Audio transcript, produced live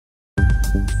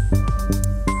Hello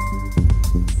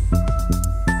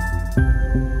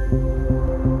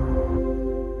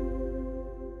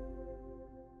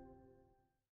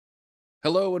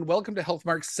and welcome to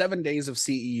Healthmark's 7 Days of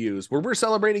CEUs, where we're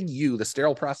celebrating you, the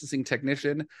sterile processing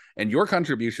technician, and your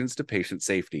contributions to patient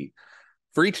safety.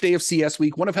 For each day of CS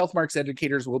Week, one of Healthmark's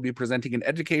educators will be presenting an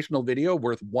educational video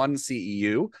worth 1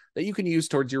 CEU that you can use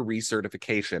towards your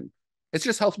recertification. It's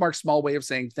just Healthmark's small way of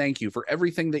saying thank you for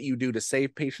everything that you do to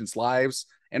save patients' lives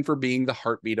and for being the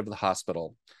heartbeat of the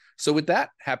hospital. So with that,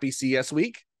 happy CS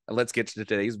Week, and let's get to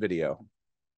today's video.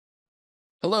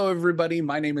 Hello, everybody.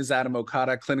 My name is Adam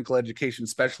Okada, Clinical Education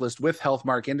Specialist with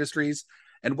Healthmark Industries,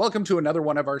 and welcome to another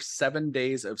one of our 7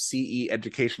 Days of CE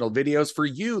educational videos for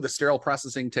you, the sterile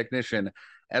processing technician,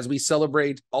 as we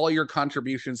celebrate all your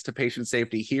contributions to patient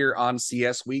safety here on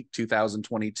CS Week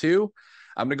 2022.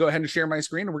 I'm going to go ahead and share my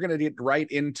screen, and we're going to get right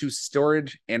into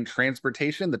storage and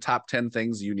transportation, the top 10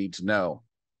 things you need to know.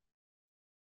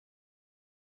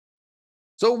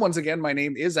 So once again, my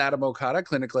name is Adam Okada,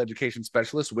 Clinical Education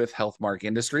Specialist with Healthmark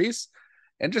Industries.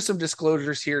 And just some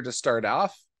disclosures here to start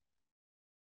off.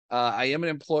 I am an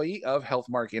employee of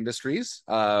Healthmark Industries.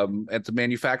 It's a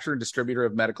manufacturer and distributor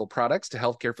of medical products to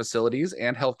healthcare facilities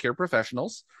and healthcare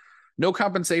professionals. No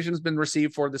compensation has been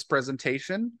received for this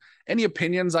presentation. Any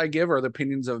opinions I give are the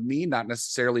opinions of me, not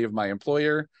necessarily of my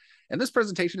employer. And this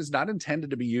presentation is not intended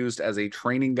to be used as a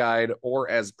training guide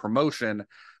or as promotion.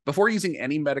 Before using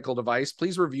any medical device,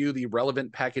 please review the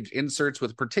relevant package inserts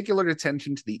with particular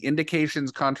attention to the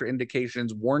indications,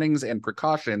 contraindications, warnings, and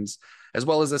precautions, as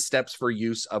well as the steps for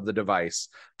use of the device.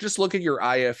 Just look at your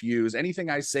IFUs.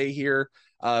 Anything I say here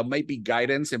might be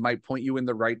guidance. It might point you in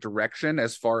the right direction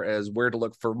as far as where to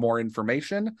look for more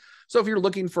information. So if you're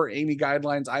looking for AAMI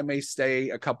guidelines, I may say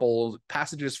a couple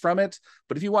passages from it,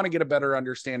 but if you want to get a better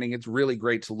understanding, it's really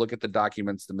great to look at the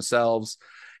documents themselves.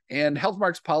 And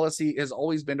Healthmark's policy has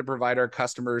always been to provide our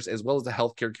customers as well as the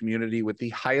healthcare community with the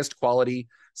highest quality,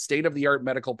 state-of-the-art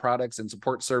medical products and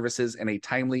support services in a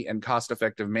timely and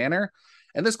cost-effective manner.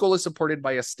 And this goal is supported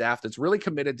by a staff that's really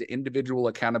committed to individual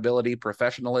accountability,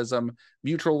 professionalism,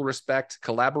 mutual respect,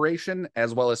 collaboration,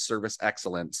 as well as service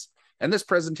excellence. And this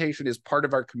presentation is part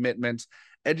of our commitment,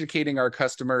 educating our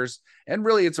customers, and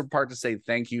really it's a part to say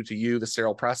thank you to you, the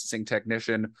sterile processing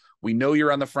technician. We know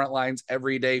you're on the front lines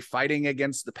every day fighting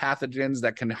against the pathogens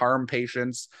that can harm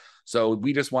patients. So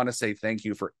we just want to say thank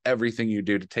you for everything you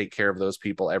do to take care of those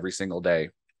people every single day.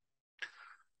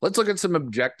 Let's look at some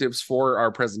objectives for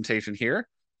our presentation here.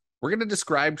 We're going to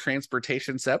describe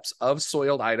transportation steps of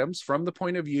soiled items from the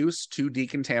point of use to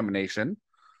decontamination.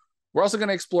 We're also going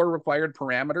to explore required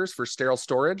parameters for sterile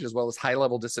storage as well as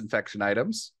high-level disinfection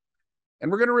items. And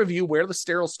we're going to review where the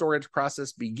sterile storage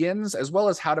process begins as well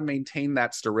as how to maintain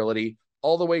that sterility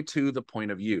all the way to the point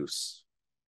of use.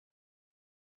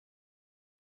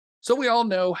 So we all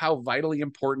know how vitally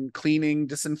important cleaning,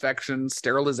 disinfection,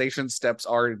 sterilization steps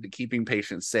are to keeping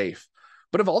patients safe.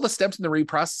 But of all the steps in the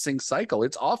reprocessing cycle,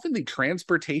 it's often the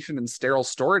transportation and sterile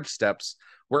storage steps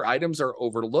where items are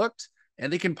overlooked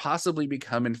and they can possibly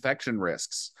become infection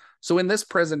risks. So in this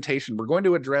presentation, we're going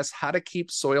to address how to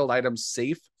keep soiled items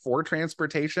safe for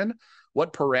transportation,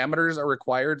 what parameters are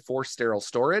required for sterile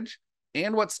storage,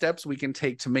 and what steps we can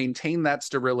take to maintain that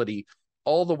sterility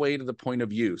all the way to the point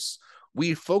of use.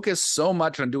 We focus so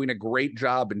much on doing a great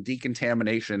job in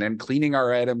decontamination and cleaning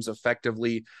our items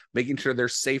effectively, making sure they're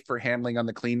safe for handling on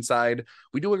the clean side.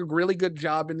 We do a really good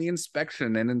job in the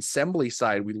inspection and assembly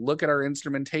side. We look at our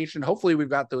instrumentation. Hopefully we've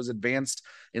got those advanced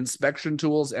inspection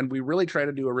tools, and we really try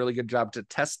to do a really good job to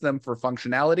test them for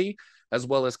functionality as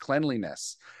well as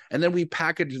cleanliness. And then we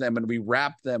package them and we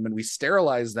wrap them and we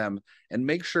sterilize them and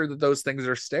make sure that those things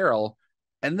are sterile.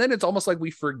 And then it's almost like we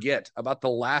forget about the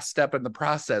last step in the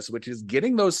process, which is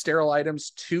getting those sterile items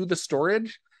to the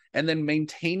storage and then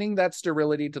maintaining that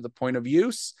sterility to the point of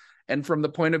use. And from the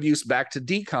point of use back to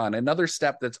decon, another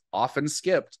step that's often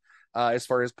skipped as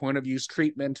far as point of use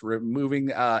treatment,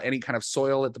 removing any kind of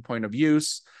soil at the point of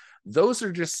use. Those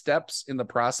are just steps in the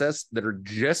process that are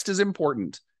just as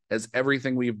important as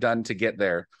everything we've done to get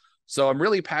there. So I'm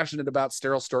really passionate about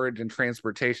sterile storage and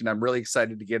transportation. I'm really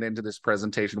excited to get into this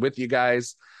presentation with you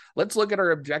guys. Let's look at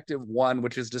our objective 1,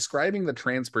 which is describing the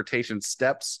transportation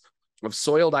steps of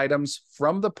soiled items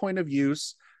from the point of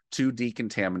use to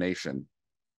decontamination.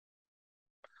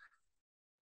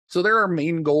 So there are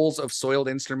main goals of soiled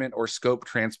instrument or scope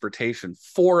transportation,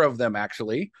 4 of them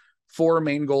actually. 4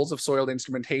 main goals of soiled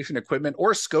instrumentation, equipment,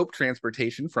 or scope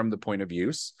transportation from the point of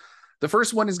use. The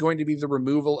first one is going to be the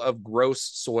removal of gross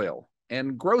soil.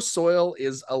 And gross soil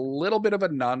is a little bit of a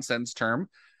nonsense term.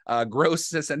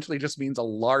 Gross essentially just means a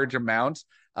large amount.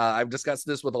 I've discussed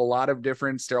this with a lot of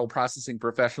different sterile processing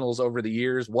professionals over the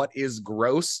years. What is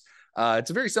gross?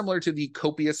 It's very similar to the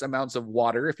copious amounts of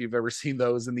water. If you've ever seen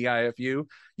those in the IFU,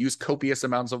 use copious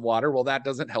amounts of water. Well, that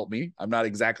doesn't help me. I'm not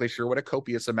exactly sure what a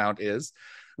copious amount is.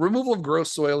 Removal of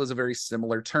gross soil is a very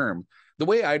similar term. The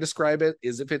way I describe it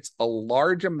is if it's a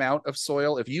large amount of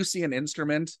soil, if you see an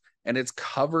instrument and it's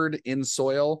covered in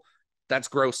soil, that's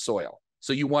gross soil.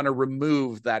 So you want to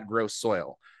remove that gross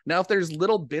soil. Now, if there's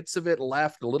little bits of it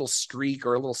left, a little streak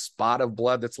or a little spot of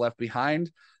blood that's left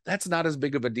behind, that's not as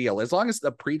big of a deal. As long as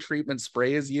the pre-treatment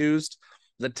spray is used,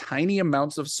 the tiny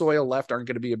amounts of soil left aren't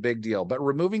going to be a big deal. But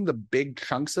removing the big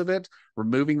chunks of it,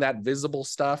 removing that visible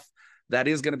stuff, that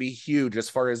is going to be huge as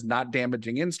far as not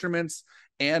damaging instruments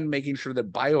and making sure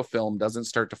that biofilm doesn't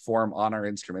start to form on our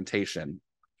instrumentation.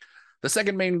 The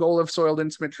second main goal of soiled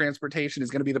instrument transportation is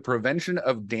going to be the prevention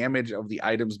of damage of the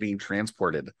items being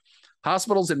transported.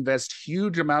 Hospitals invest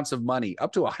huge amounts of money,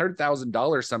 up to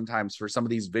 $100,000 sometimes for some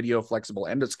of these video flexible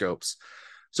endoscopes.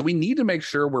 So we need to make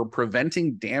sure we're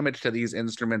preventing damage to these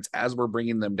instruments as we're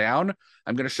bringing them down.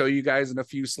 I'm going to show you guys in a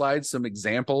few slides some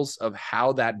examples of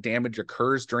how that damage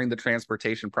occurs during the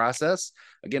transportation process.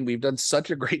 Again, we've done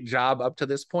such a great job up to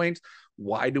this point.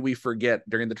 Why do we forget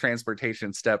during the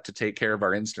transportation step to take care of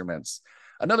our instruments?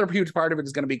 Another huge part of it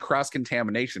is going to be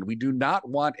cross-contamination. We do not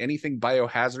want anything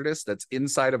biohazardous that's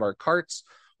inside of our carts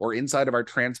or inside of our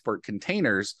transport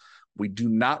containers. We do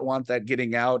not want that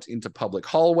getting out into public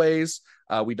hallways.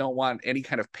 We don't want any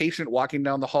kind of patient walking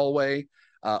down the hallway,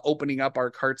 opening up our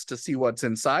carts to see what's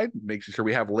inside, making sure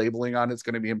we have labeling on it's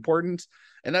going to be important.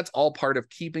 And that's all part of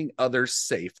keeping others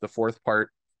safe. The fourth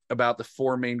part about the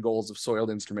four main goals of soiled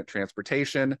instrument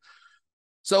transportation.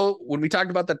 So when we talked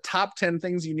about the top 10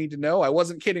 things you need to know, I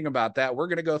wasn't kidding about that. We're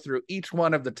going to go through each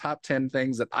one of the top 10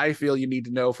 things that I feel you need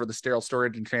to know for the sterile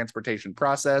storage and transportation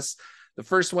process. The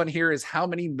first one here is how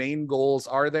many main goals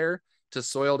are there to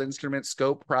soiled instrument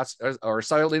scope process or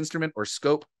soiled instrument or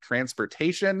scope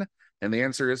transportation? And the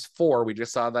answer is 4. We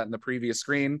just saw that in the previous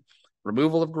screen.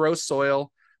 Removal of gross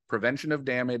soil, prevention of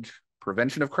damage,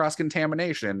 prevention of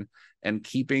cross-contamination, and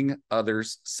keeping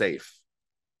others safe.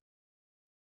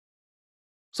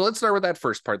 So let's start with that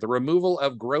first part, the removal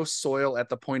of gross soil at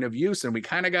the point of use. And we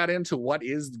kind of got into what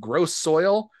is gross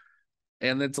soil.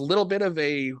 And it's a little bit of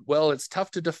a, well, it's tough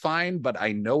to define, but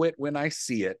I know it when I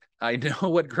see it. I know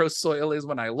what gross soil is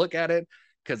when I look at it,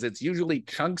 because it's usually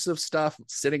chunks of stuff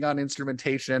sitting on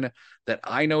instrumentation that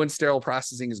I know in sterile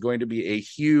processing is going to be a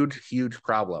huge, huge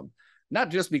problem. Not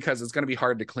just because it's going to be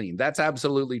hard to clean. That's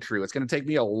absolutely true. It's going to take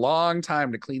me a long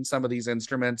time to clean some of these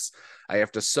instruments. I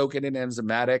have to soak it in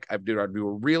enzymatic. I do a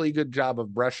really good job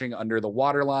of brushing under the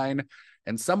water line.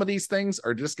 And some of these things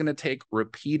are just going to take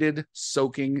repeated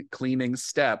soaking, cleaning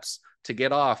steps to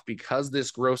get off because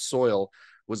this gross soil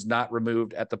was not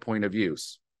removed at the point of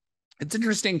use. It's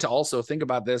interesting to also think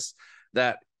about this,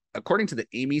 that according to the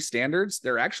AMI standards,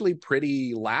 they're actually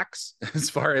pretty lax as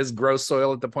far as gross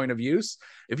soil at the point of use.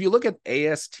 If you look at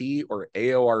AST or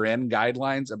AORN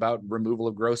guidelines about removal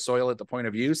of gross soil at the point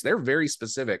of use, they're very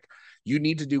specific. You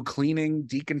need to do cleaning,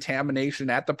 decontamination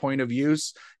at the point of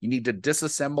use. You need to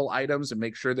disassemble items and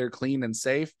make sure they're clean and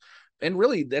safe. And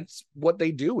really, that's what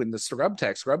they do in the scrub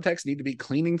techs. Scrub techs need to be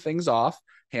cleaning things off,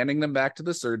 handing them back to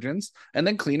the surgeons, and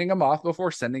then cleaning them off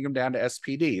before sending them down to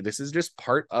SPD. This is just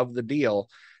part of the deal.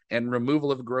 And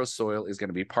removal of gross soil is going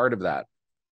to be part of that.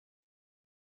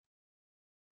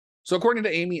 So according to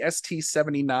AMI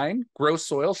ST79, gross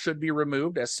soil should be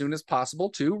removed as soon as possible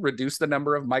to reduce the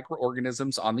number of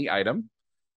microorganisms on the item.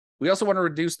 We also want to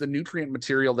reduce the nutrient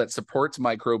material that supports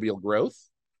microbial growth.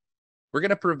 We're going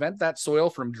to prevent that soil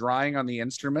from drying on the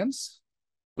instruments.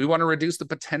 We want to reduce the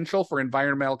potential for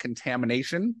environmental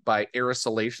contamination by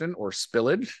aerosolation or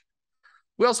spillage.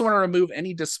 We also want to remove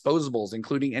any disposables,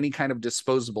 including any kind of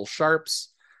disposable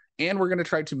sharps. And we're going to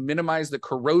try to minimize the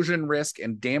corrosion risk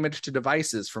and damage to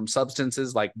devices from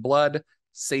substances like blood,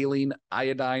 saline,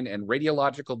 iodine, and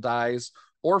radiological dyes,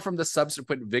 or from the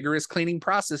subsequent vigorous cleaning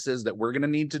processes that we're going to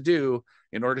need to do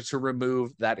in order to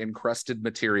remove that encrusted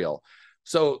material.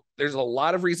 So there's a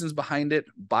lot of reasons behind it.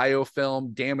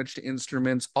 Biofilm, damage to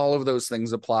instruments, all of those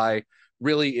things apply.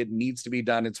 Really, it needs to be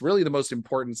done. It's really the most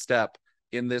important step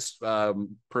in this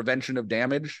prevention of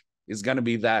damage is going to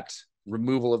be that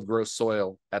removal of gross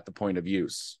soil at the point of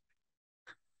use.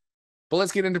 But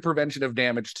let's get into prevention of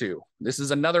damage too. This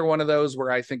is another one of those where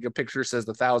I think a picture says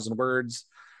 1,000 words.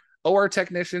 OR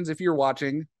technicians, if you're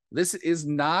watching, this is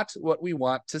not what we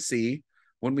want to see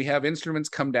when we have instruments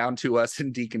come down to us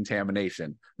in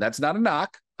decontamination. That's not a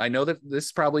knock. I know that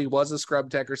this probably was a scrub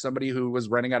tech or somebody who was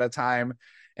running out of time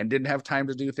and didn't have time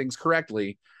to do things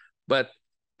correctly, but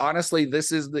honestly,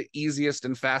 this is the easiest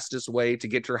and fastest way to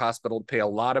get your hospital to pay a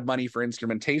lot of money for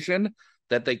instrumentation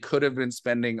that they could have been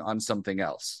spending on something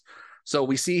else. So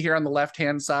we see here on the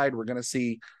left-hand side, we're going to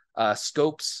see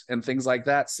scopes and things like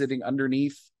that sitting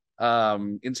underneath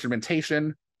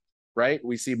instrumentation, right?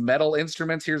 We see metal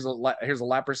instruments. Here's a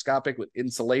laparoscopic with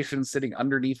insulation sitting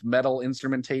underneath metal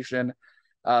instrumentation.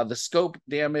 The scope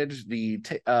damage, the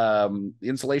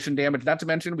insulation damage, not to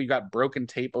mention we've got broken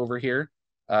tape over here.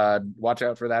 Watch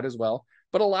out for that as well.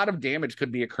 But a lot of damage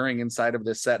could be occurring inside of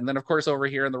this set. And then, of course, over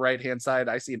here on the right-hand side,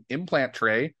 I see an implant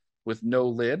tray with no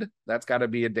lid. That's got to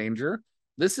be a danger.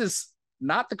 This is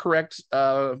not the correct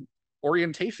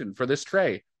orientation for this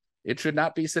tray. It should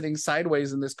not be sitting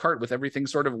sideways in this cart with everything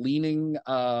sort of leaning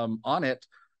on it.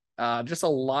 Just a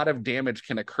lot of damage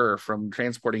can occur from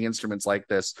transporting instruments like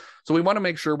this. So we want to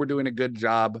make sure we're doing a good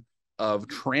job of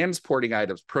transporting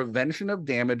items. Prevention of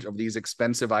damage of these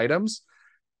expensive items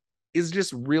is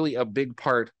just really a big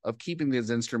part of keeping these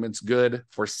instruments good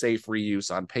for safe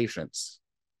reuse on patients.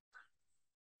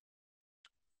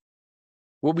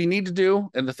 What we need to do,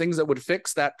 and the things that would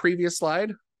fix that previous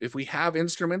slide, if we have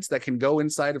instruments that can go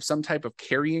inside of some type of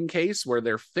carrying case where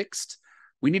they're fixed,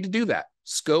 we need to do that.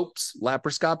 Scopes,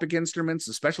 laparoscopic instruments,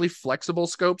 especially flexible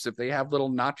scopes, if they have little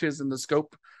notches in the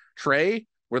scope tray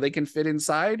where they can fit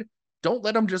inside, don't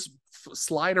let them just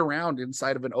slide around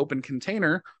inside of an open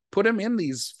container. Put them in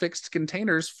these fixed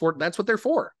containers. That's what they're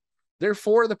for. They're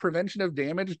for the prevention of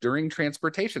damage during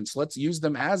transportation. So let's use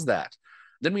them as that.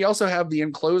 Then we also have the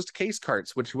enclosed case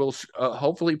carts, which will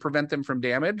hopefully prevent them from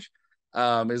damage.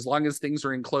 As long as things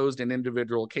are enclosed in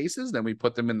individual cases, then we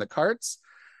put them in the carts.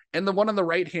 And the one on the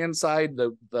right-hand side,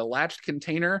 the latched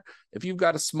container, if you've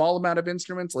got a small amount of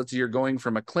instruments, let's say you're going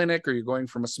from a clinic or you're going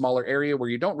from a smaller area where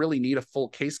you don't really need a full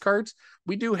case cart,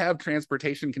 we do have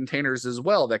transportation containers as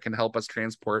well that can help us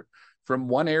transport from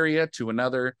one area to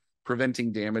another,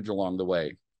 preventing damage along the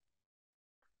way.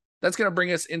 That's going to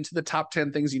bring us into the top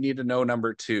 10 things you need to know,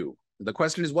 number 2. The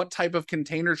question is, what type of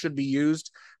container should be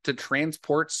used to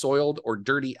transport soiled or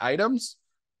dirty items?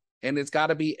 And it's got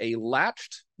to be a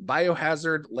latched,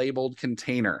 biohazard labeled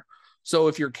container. So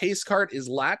if your case cart is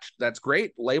latched, that's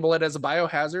great. Label it as a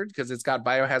biohazard because it's got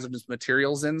biohazardous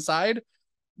materials inside.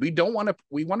 We want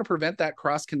to prevent that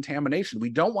cross-contamination.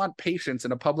 We don't want patients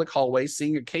in a public hallway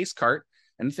seeing a case cart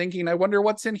and thinking, I wonder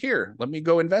what's in here. Let me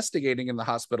go investigating in the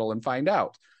hospital and find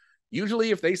out.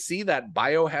 Usually if they see that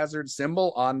biohazard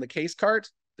symbol on the case cart,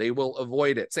 they will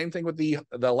avoid it. Same thing with the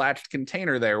latched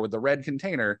container there with the red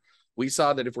container. We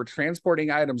saw that if we're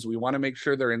transporting items, we want to make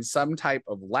sure they're in some type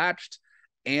of latched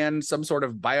and some sort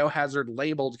of biohazard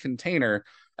labeled container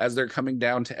as they're coming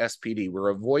down to SPD. We're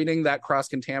avoiding that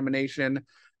cross-contamination,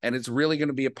 and it's really going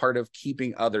to be a part of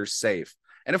keeping others safe.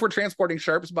 And if we're transporting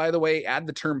sharps, by the way, add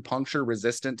the term puncture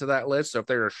resistant to that list. So if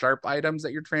there are sharp items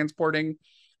that you're transporting,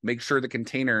 make sure the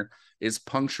container is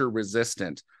puncture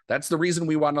resistant. That's the reason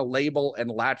we want to label and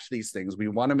latch these things. We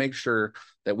want to make sure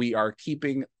that we are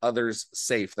keeping others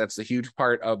safe. That's the huge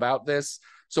part about this.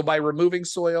 So by removing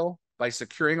soil, by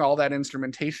securing all that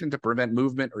instrumentation to prevent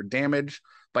movement or damage,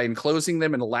 by enclosing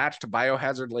them in latched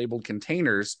biohazard labeled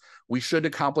containers, we should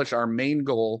accomplish our main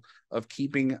goal of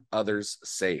keeping others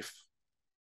safe.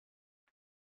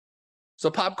 So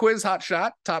pop quiz, hot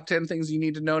shot, top 10 things you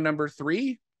need to know, number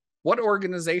 3. What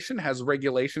organization has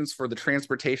regulations for the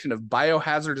transportation of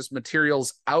biohazardous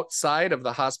materials outside of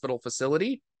the hospital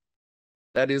facility?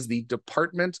 That is the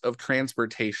Department of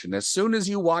Transportation. As soon as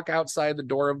you walk outside the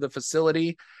door of the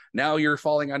facility, now you're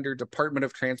falling under Department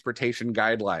of Transportation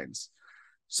guidelines.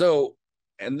 So,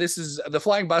 and this is, the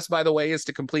flying bus, by the way, is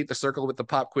to complete the circle with the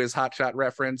pop quiz hotshot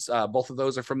reference. Both of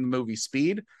those are from the movie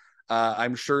Speed.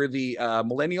 I'm sure the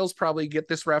millennials probably get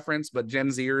this reference, but Gen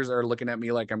Zers are looking at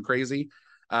me like I'm crazy.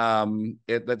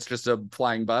 That's just a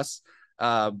flying bus.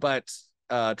 But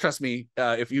trust me,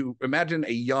 if you imagine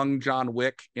a young John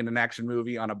Wick in an action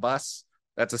movie on a bus,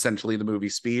 that's essentially the movie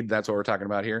Speed. That's what we're talking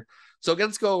about here. So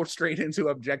let's go straight into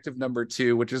objective number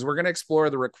 2, which is we're going to explore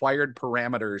the required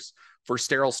parameters for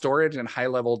sterile storage and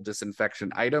high-level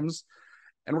disinfection items.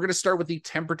 And we're going to start with the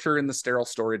temperature in the sterile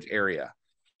storage area.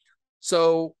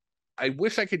 So I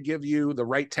wish I could give you the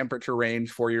right temperature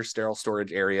range for your sterile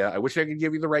storage area. I wish I could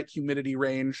give you the right humidity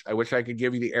range. I wish I could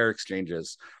give you the air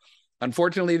exchanges.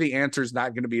 Unfortunately, the answer is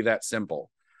not going to be that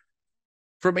simple.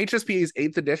 From HSPA's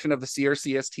 8th edition of the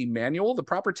CRCST manual, the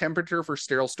proper temperature for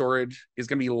sterile storage is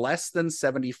going to be less than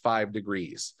 75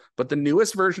 degrees. But the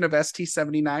newest version of ST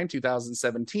 79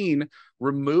 2017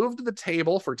 removed the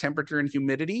table for temperature and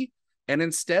humidity, and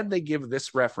instead they give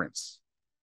this reference.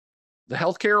 The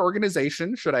healthcare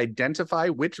organization should identify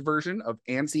which version of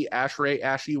ANSI ASHRAE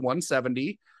ASHE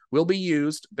 170 will be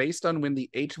used based on when the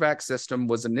HVAC system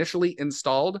was initially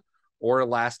installed or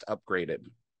last upgraded.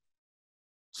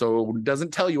 So it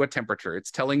doesn't tell you a temperature.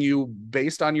 It's telling you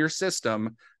based on your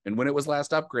system and when it was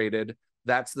last upgraded,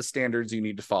 that's the standards you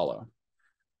need to follow.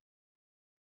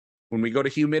 When we go to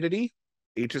humidity,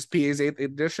 HSPA's 8th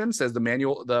edition says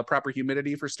the proper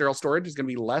humidity for sterile storage is going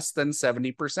to be less than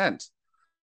 70%.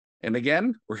 And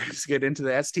again, we're going to get into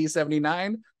the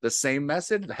ST79, the same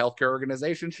message. The healthcare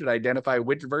organization should identify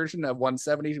which version of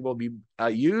 170 will be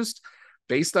used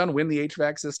based on when the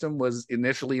HVAC system was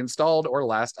initially installed or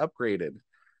last upgraded.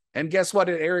 And guess what?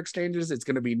 At air exchanges, it's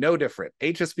going to be no different.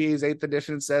 HSPA's 8th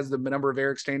edition says the number of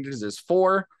air exchanges is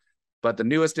 4, but the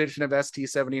newest edition of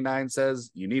ST79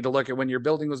 says you need to look at when your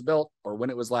building was built or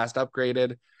when it was last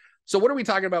upgraded. So what are we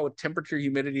talking about with temperature,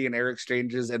 humidity, and air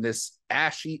exchanges and this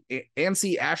ANSI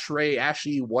ASHRAE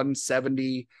ASHI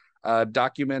 170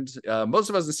 document? Most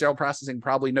of us in sterile processing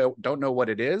probably don't know what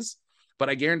it is, but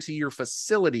I guarantee your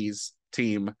facilities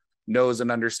team knows and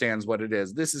understands what it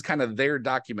is. This is kind of their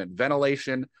document,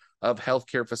 ventilation of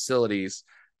healthcare facilities.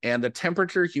 And the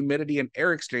temperature, humidity, and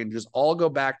air exchanges all go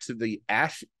back to the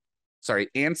ANSI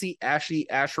ASHI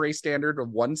ASHRAE standard of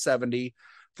 170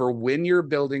 for when your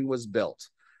building was built.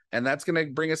 And that's going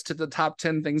to bring us to the top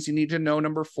 10 things you need to know,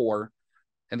 number 4.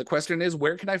 And the question is,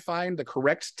 where can I find the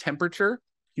correct temperature,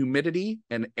 humidity,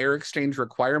 and air exchange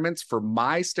requirements for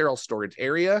my sterile storage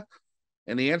area?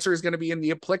 And the answer is going to be in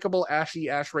the applicable ASHI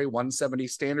ASHRAE 170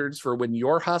 standards for when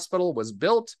your hospital was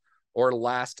built or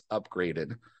last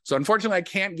upgraded. So unfortunately, I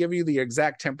can't give you the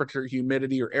exact temperature,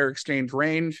 humidity, or air exchange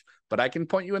range, but I can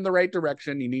point you in the right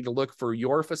direction. You need to look for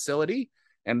your facility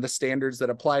and the standards that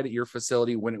applied at your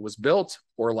facility when it was built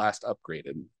or last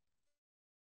upgraded.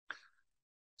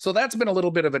 So that's been a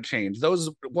little bit of a change. Those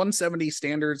 170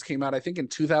 standards came out, I think, in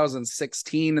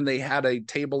 2016, and they had a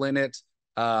table in it.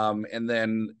 And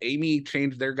then AAMI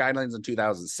changed their guidelines in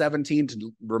 2017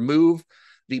 to remove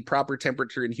the proper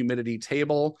temperature and humidity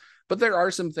table. But there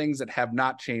are some things that have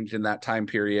not changed in that time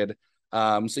period.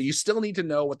 So you still need to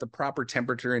know what the proper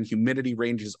temperature and humidity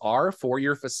ranges are for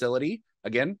your facility.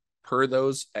 Again, per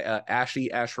those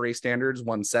ASHI ASHRAE standards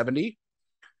 170.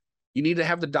 You need to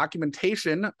have the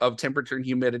documentation of temperature and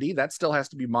humidity. That still has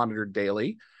to be monitored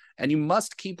daily. And you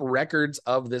must keep records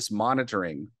of this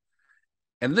monitoring.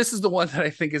 And this is the one that I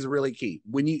think is really key.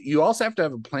 When you also have to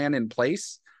have a plan in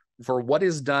place for what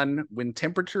is done when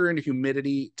temperature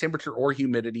or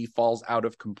humidity falls out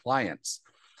of compliance.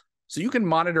 So you can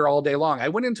monitor all day long. I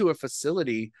went into a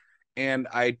facility and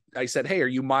I said, hey, are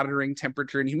you monitoring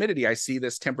temperature and humidity? I see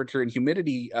this temperature and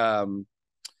humidity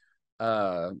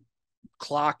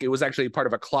clock. It was actually part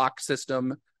of a clock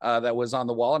system that was on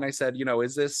the wall. And I said,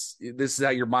 is this is how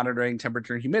you're monitoring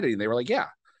temperature and humidity? And they were like, yeah.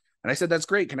 And I said, that's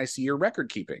great. Can I see your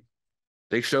record keeping?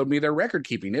 They showed me their record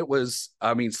keeping. It was,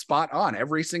 spot on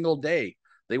every single day.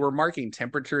 They were marking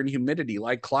temperature and humidity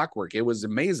like clockwork. It was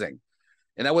amazing.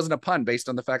 And that wasn't a pun based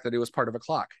on the fact that it was part of a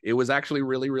clock. It was actually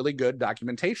really, really good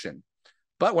documentation.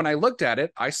 But when I looked at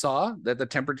it, I saw that the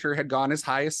temperature had gone as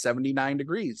high as 79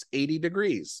 degrees, 80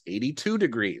 degrees, 82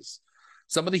 degrees.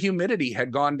 Some of the humidity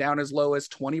had gone down as low as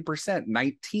 20%,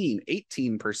 19,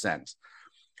 18%.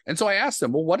 And so I asked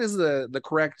them, well, what is the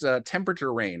correct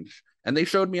temperature range? And they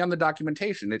showed me on the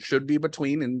documentation. It should be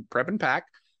between, in prep and pack,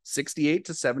 68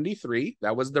 to 73.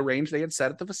 That was the range they had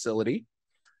set at the facility.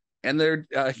 And their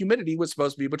humidity was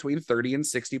supposed to be between 30 and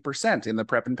 60% in the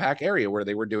prep and pack area where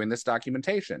they were doing this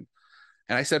documentation.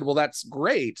 And I said, well, that's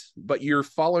great, but you're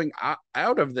falling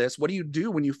out of this. What do you do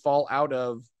when you fall out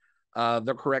of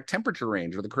the correct temperature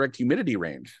range or the correct humidity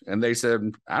range? And they said,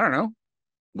 I don't know.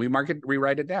 We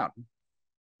write it down.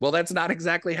 Well, that's not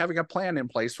exactly having a plan in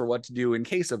place for what to do in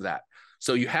case of that.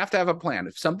 So you have to have a plan.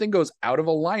 If something goes out of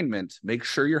alignment, make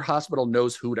sure your hospital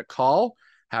knows who to call,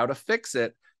 how to fix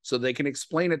it, so they can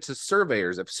explain it to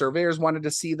surveyors. If surveyors wanted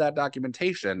to see that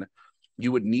documentation,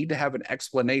 you would need to have an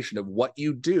explanation of what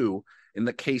you do in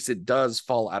the case it does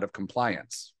fall out of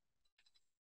compliance.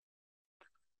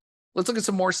 Let's look at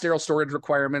some more sterile storage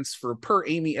requirements. For per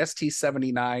AAMI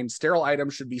ST79, sterile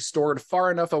items should be stored far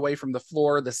enough away from the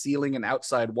floor, the ceiling, and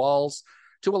outside walls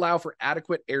to allow for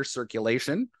adequate air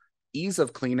circulation, ease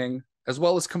of cleaning, as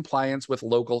well as compliance with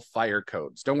local fire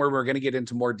codes. Don't worry, we're going to get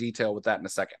into more detail with that in a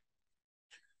second.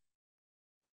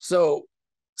 So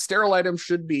sterile items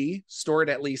should be stored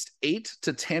at least 8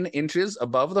 to 10 inches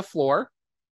above the floor.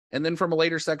 And then from a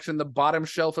later section, the bottom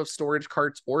shelf of storage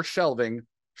carts or shelving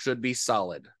should be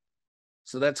solid.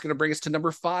 So that's going to bring us to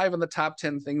number 5 on the top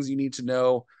 10 things you need to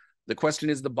know. The question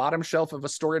is, the bottom shelf of a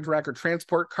storage rack or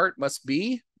transport cart must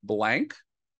be blank.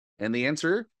 And the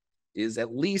answer is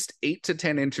at least 8 to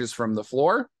 10 inches from the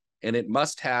floor. and it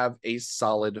must have a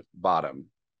solid bottom.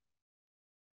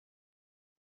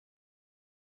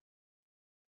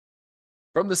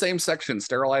 From the same section,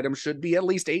 sterile items should be at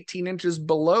least 18 inches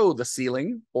below the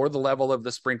ceiling or the level of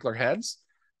the sprinkler heads,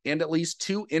 and at least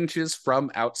 2 inches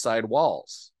from outside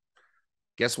walls.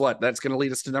 Guess what? That's going to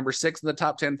lead us to number 6 in the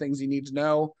top 10 things you need to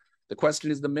know. The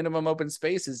question is, the minimum open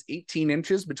space is 18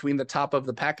 inches between the top of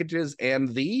the packages and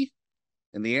the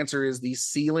answer is the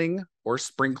ceiling or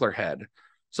sprinkler head.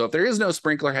 So if there is no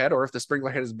sprinkler head, or if the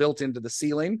sprinkler head is built into the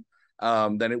ceiling,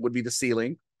 then it would be the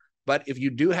ceiling. But if you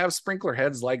do have sprinkler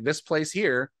heads like this place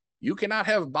here, you cannot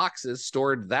have boxes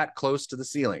stored that close to the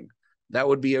ceiling. That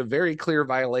would be a very clear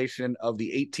violation of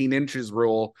the 18 inches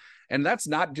rule. And that's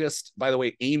not just, by the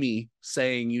way, Amy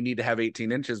saying you need to have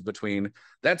 18 inches between.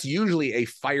 That's usually a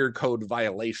fire code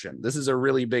violation. This is a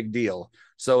really big deal.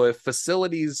 So if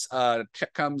facilities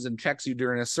check comes and checks you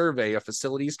during a survey, a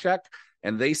facilities check,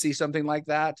 and they see something like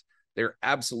that, they're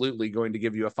absolutely going to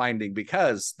give you a finding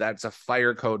because that's a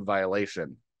fire code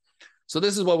violation. So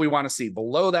this is what we want to see.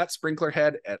 Below that sprinkler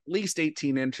head, at least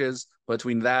 18 inches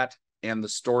between that and the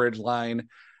storage line.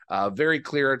 Very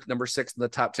clear, number 6 in the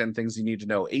top 10 things you need to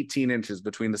know. 18 inches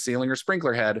between the ceiling or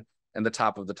sprinkler head and the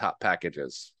top of the top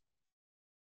packages.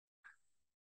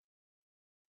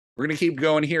 We're going to keep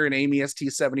going here in AMY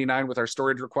ST79 with our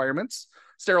storage requirements.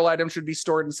 Sterile items should be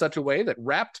stored in such a way that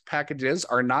wrapped packages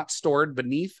are not stored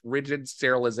beneath rigid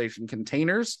sterilization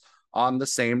containers on the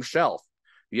same shelf.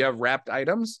 If you have wrapped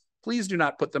items, please do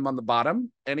not put them on the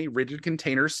bottom, any rigid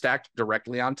containers stacked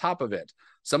directly on top of it.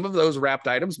 Some of those wrapped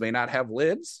items may not have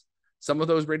lids. Some of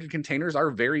those rigid containers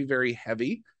are very, very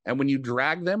heavy. And when you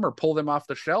drag them or pull them off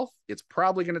the shelf, it's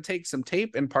probably going to take some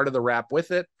tape and part of the wrap with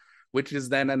it, which is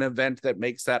then an event that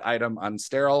makes that item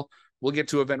unsterile. We'll get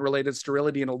to event-related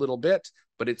sterility in a little bit,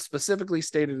 but it's specifically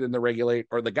stated in the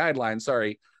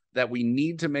guidelines, that we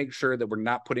need to make sure that we're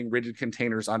not putting rigid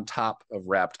containers on top of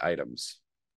wrapped items.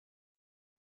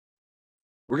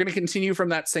 We're going to continue from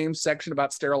that same section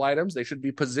about sterile items. They should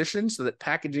be positioned so that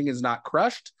packaging is not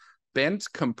crushed, bent,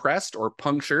 compressed, or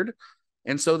punctured,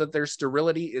 and so that their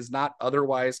sterility is not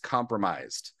otherwise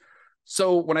compromised.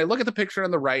 So when I look at the picture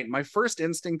on the right, my first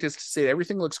instinct is to say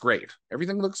everything looks great.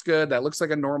 Everything looks good. That looks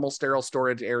like a normal sterile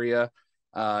storage area.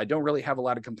 I don't really have a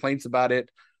lot of complaints about it,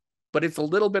 but it's a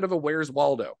little bit of a Where's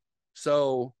Waldo.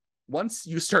 So once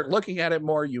you start looking at it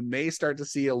more, you may start to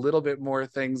see a little bit more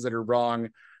things that are wrong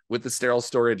with the sterile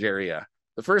storage area.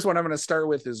 The first one I'm going to start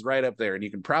with is right up there, and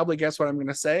you can probably guess what I'm going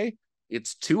to say.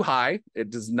 It's too high. It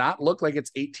does not look like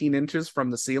it's 18 inches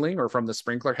from the ceiling or from the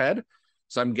sprinkler head.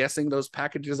 So I'm guessing those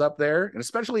packages up there, and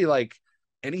especially like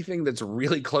anything that's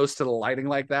really close to the lighting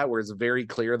like that, where it's very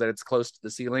clear that it's close to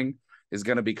the ceiling, is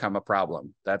going to become a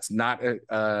problem. That's not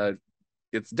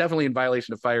it's definitely in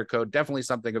violation of fire code, definitely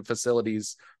something a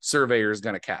facilities surveyor is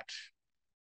going to catch.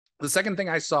 The second thing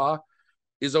I saw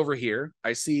is over here.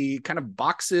 I see kind of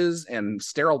boxes and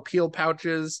sterile peel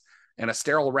pouches and a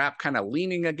sterile wrap kind of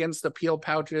leaning against the peel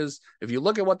pouches. If you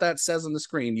look at what that says on the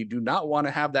screen, you do not want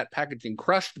to have that packaging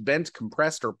crushed, bent,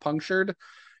 compressed, or punctured.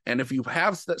 And if you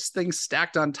have this thing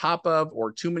stacked on top of,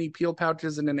 or too many peel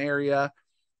pouches in an area,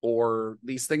 or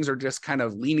these things are just kind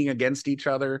of leaning against each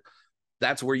other,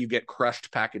 that's where you get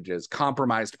crushed packages,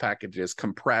 compromised packages,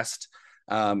 compressed,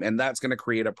 and that's going to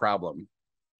create a problem.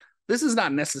 This is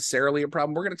not necessarily a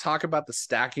problem. We're going to talk about the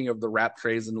stacking of the wrap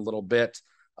trays in a little bit,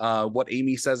 what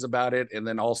Amy says about it, and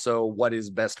then also what is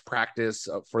best practice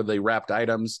for the wrapped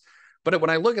items. But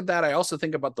when I look at that, I also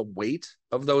think about the weight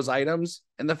of those items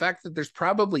and the fact that there's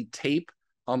probably tape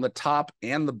on the top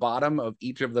and the bottom of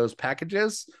each of those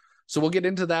packages. So we'll get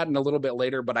into that in a little bit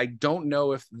later, but I don't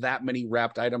know if that many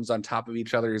wrapped items on top of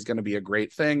each other is going to be a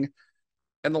great thing.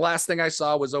 And the last thing I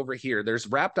saw was over here. There's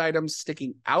wrapped items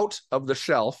sticking out of the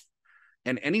shelf.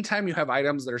 And anytime you have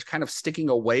items that are kind of sticking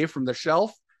away from the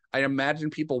shelf, I imagine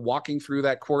people walking through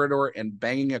that corridor and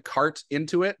banging a cart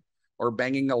into it, or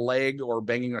banging a leg or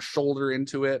banging a shoulder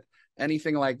into it,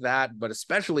 anything like that. But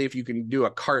especially if you can do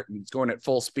a cart and it's going at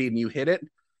full speed and you hit it,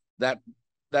 that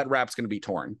wrap's going to be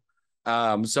torn.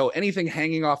 So anything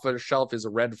hanging off of a shelf is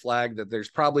a red flag that there's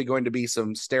probably going to be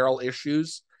some sterile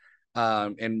issues.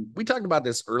 And we talked about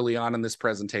this early on in this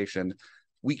presentation.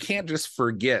 We can't just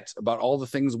forget about all the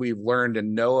things we've learned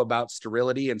and know about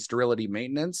sterility and sterility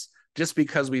maintenance just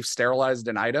because we've sterilized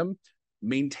an item.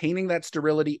 Maintaining that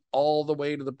sterility all the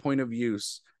way to the point of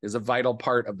use is a vital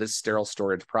part of this sterile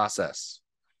storage process.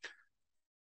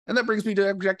 And that brings me to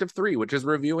objective 3, which is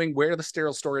reviewing where the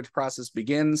sterile storage process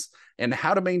begins and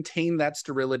how to maintain that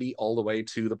sterility all the way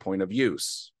to the point of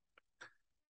use.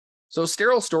 So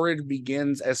sterile storage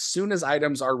begins as soon as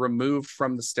items are removed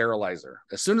from the sterilizer.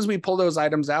 As soon as we pull those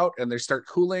items out and they start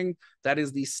cooling, that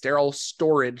is the sterile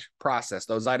storage process.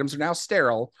 Those items are now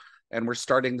sterile, and we're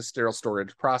starting the sterile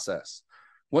storage process.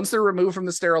 Once they're removed from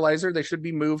the sterilizer, they should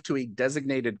be moved to a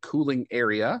designated cooling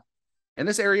area. And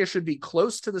this area should be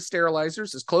close to the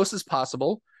sterilizers, as close as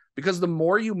possible, because the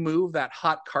more you move that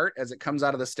hot cart as it comes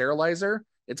out of the sterilizer,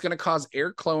 it's going to cause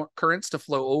air currents to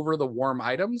flow over the warm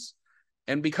items.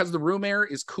 And because the room air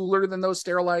is cooler than those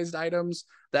sterilized items,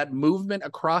 that movement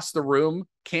across the room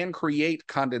can create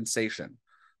condensation.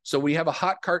 So we have a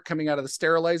hot cart coming out of the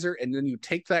sterilizer, and then you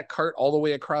take that cart all the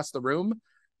way across the room,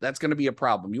 that's going to be a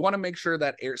problem. You want to make sure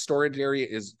that air storage area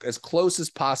is as close as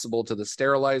possible to the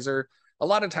sterilizer. A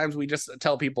lot of times we just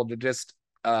tell people to just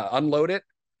unload it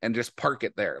and just park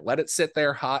it there. Let it sit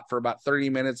there hot for about 30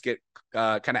 minutes, get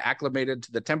kind of acclimated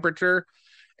to the temperature.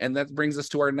 And that brings us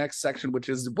to our next section, which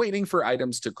is waiting for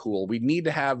items to cool. We need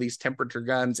to have these temperature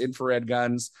guns, infrared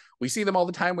guns. We see them all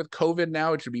the time with COVID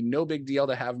now. It should be no big deal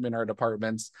to have them in our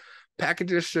departments.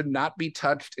 Packages should not be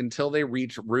touched until they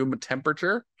reach room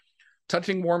temperature.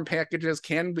 Touching warm packages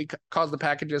can cause the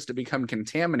packages to become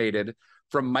contaminated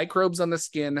from microbes on the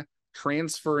skin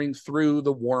transferring through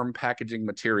the warm packaging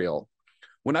material.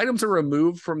 When items are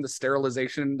removed from the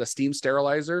sterilization, the steam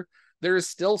sterilizer, there is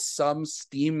still some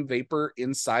steam vapor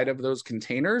inside of those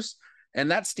containers.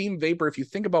 And that steam vapor, if you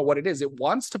think about what it is, it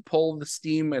wants to pull the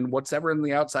steam and whatever in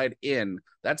the outside in.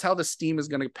 That's how the steam is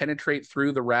going to penetrate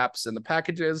through the wraps and the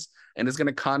packages and is going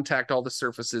to contact all the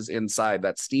surfaces inside,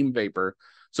 that steam vapor.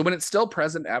 So when it's still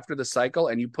present after the cycle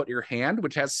and you put your hand,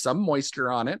 which has some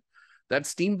moisture on it, that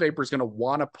steam vapor is going to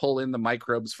want to pull in the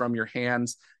microbes from your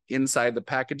hands inside the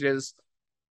packages.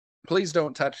 Please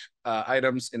don't touch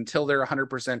items until they're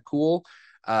 100% cool.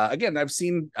 Again,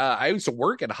 I used to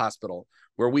work at a hospital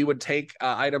where we would take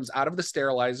items out of the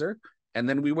sterilizer, and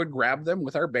then we would grab them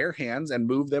with our bare hands and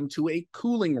move them to a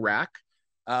cooling rack.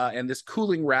 And this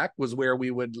cooling rack was where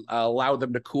we would allow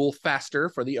them to cool faster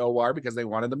for the OR because they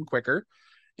wanted them quicker.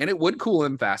 And it would cool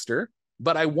them faster.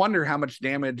 But I wonder how much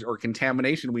damage or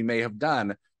contamination we may have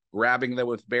done grabbing them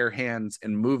with bare hands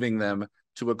and moving them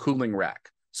to a cooling rack.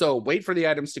 So wait for the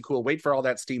items to cool, wait for all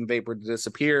that steam vapor to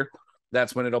disappear.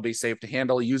 That's when it'll be safe to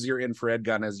handle. Use your infrared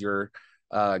gun as your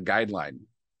guideline.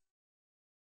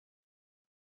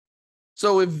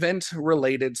 So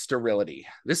event-related sterility.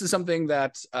 This is something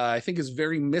that I think is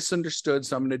very misunderstood.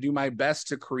 So I'm going to do my best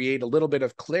to create a little bit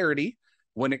of clarity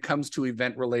when it comes to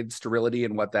event-related sterility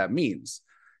and what that means.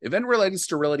 Event-related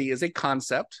sterility is a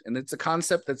concept, and it's a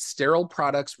concept that sterile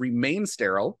products remain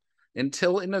sterile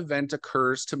until an event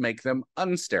occurs to make them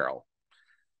unsterile.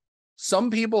 Some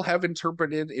people have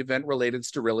interpreted event-related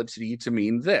sterility to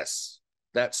mean this,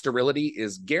 that sterility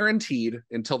is guaranteed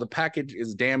until the package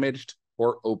is damaged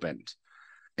or opened.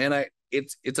 And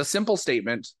it's a simple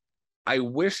statement. I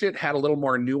wish it had a little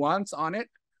more nuance on it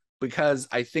because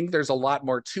I think there's a lot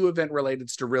more to event-related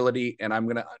sterility, and I'm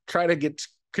going to try to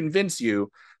convince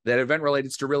you that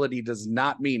event-related sterility does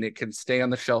not mean it can stay on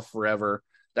the shelf forever.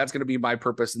 That's going to be my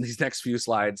purpose in these next few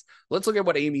slides. Let's look at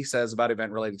what Amy says about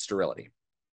event-related sterility.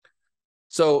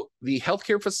 So the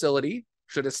healthcare facility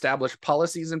should establish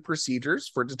policies and procedures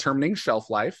for determining shelf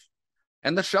life.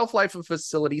 And the shelf life of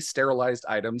facility sterilized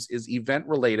items is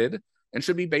event-related and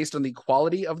should be based on the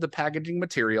quality of the packaging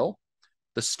material,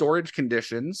 the storage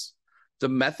conditions, the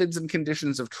methods and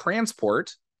conditions of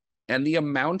transport, and the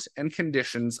amount and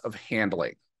conditions of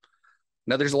handling.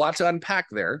 Now, there's a lot to unpack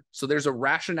there. So there's a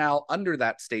rationale under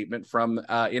that statement from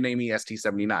NAME ST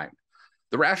 79.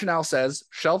 The rationale says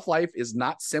shelf life is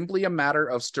not simply a matter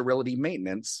of sterility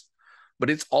maintenance,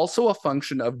 but it's also a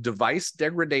function of device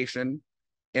degradation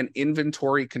and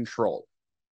inventory control.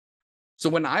 So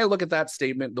when I look at that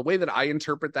statement, the way that I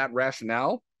interpret that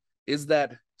rationale is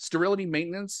that sterility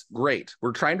maintenance, great.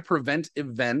 We're trying to prevent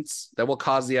events that will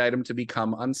cause the item to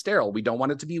become unsterile. We don't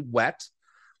want it to be wet.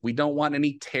 We don't want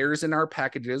any tears in our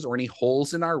packages or any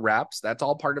holes in our wraps. That's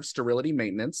all part of sterility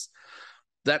maintenance.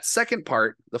 That second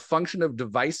part, the function of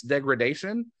device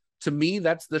degradation, to me,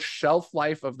 that's the shelf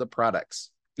life of the products.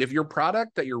 If your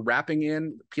product that you're wrapping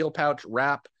in, peel pouch,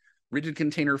 wrap, rigid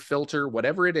container, filter,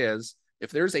 whatever it is, if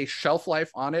there's a shelf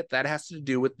life on it, that has to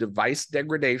do with device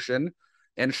degradation,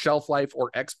 and shelf life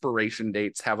or expiration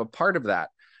dates have a part of that.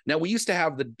 Now, we used to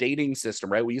have the dating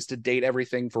system, right? We used to date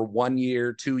everything for 1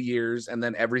 year, 2 years, and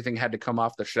then everything had to come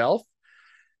off the shelf.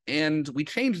 And we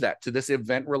changed that to this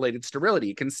event-related sterility.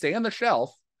 It can stay on the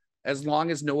shelf as long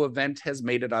as no event has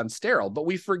made it unsterile. But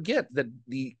we forget that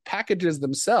the packages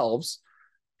themselves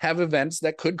have events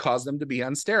that could cause them to be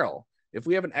unsterile. If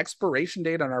we have an expiration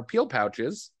date on our peel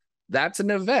pouches, That's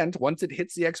an event once it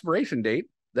hits the expiration date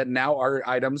that now our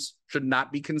items should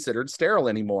not be considered sterile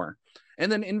anymore.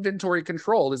 And then inventory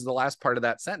control is the last part of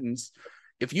that sentence.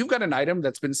 If you've got an item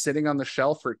that's been sitting on the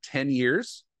shelf for 10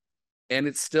 years and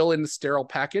it's still in the sterile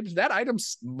package, that item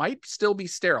might still be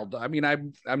sterile. I mean,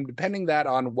 I'm depending that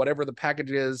on whatever the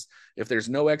package is. If there's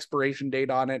no expiration date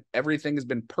on it, everything has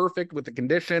been perfect with the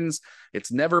conditions,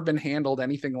 it's never been handled,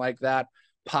 anything like that.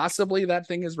 Possibly that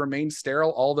thing has remained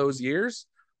sterile all those years,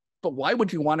 but why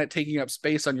would you want it taking up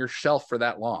space on your shelf for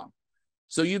that long?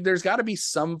 So there's got to be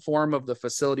some form of the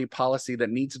facility policy that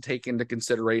needs to take into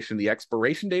consideration the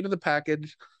expiration date of the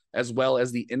package, as well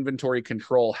as the inventory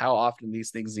control, how often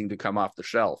these things need to come off the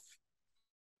shelf.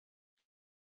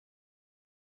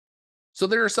 So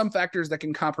there are some factors that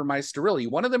can compromise sterility.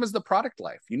 One of them is the product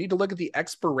life. You need to look at the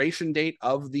expiration date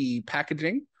of the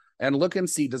packaging and look and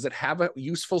see, does it have a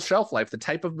useful shelf life? The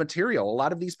type of material. A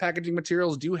lot of these packaging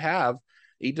materials do have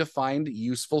a defined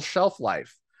useful shelf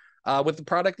life. With the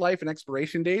product life and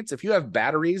expiration dates, if you have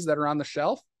batteries that are on the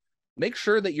shelf, make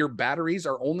sure that your batteries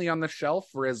are only on the shelf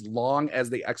for as long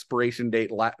as the expiration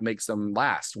date makes them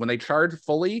last. When they charge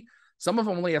fully, some of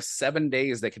them only have 7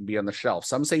 days they can be on the shelf.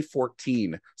 Some say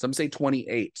 14, some say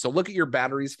 28. So look at your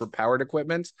batteries for powered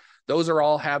equipment. Those are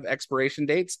all have expiration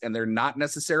dates, and they're not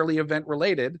necessarily event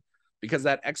related because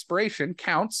that expiration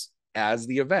counts as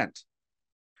the event.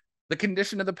 The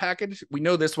condition of the package, we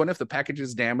know this one. If the package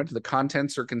is damaged, the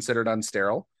contents are considered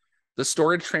unsterile. The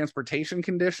storage transportation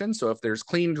condition, so if there's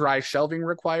clean, dry shelving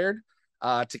required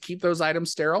to keep those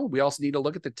items sterile, we also need to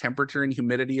look at the temperature and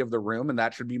humidity of the room, and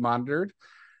that should be monitored.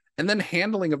 And then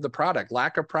handling of the product.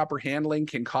 Lack of proper handling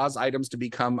can cause items to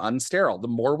become unsterile. The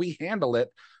more we handle it,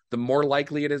 the more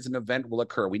likely it is an event will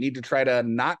occur. We need to try to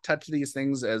not touch these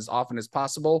things as often as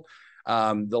possible.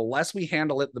 The less we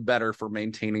handle it, the better for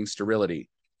maintaining sterility.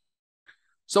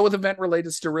 So with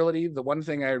event-related sterility, the one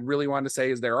thing I really want to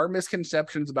say is there are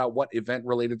misconceptions about what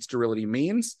event-related sterility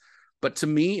means. But to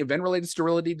me, event-related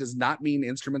sterility does not mean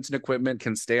instruments and equipment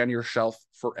can stay on your shelf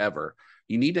forever.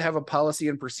 You need to have a policy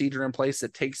and procedure in place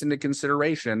that takes into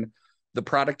consideration the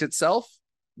product itself,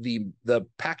 the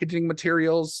packaging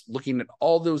materials, looking at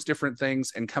all those different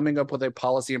things and coming up with a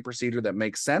policy and procedure that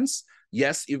makes sense.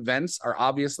 Yes, events are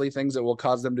obviously things that will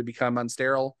cause them to become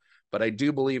unsterile, but I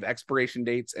do believe expiration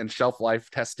dates and shelf life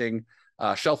testing,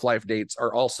 shelf life dates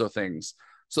are also things.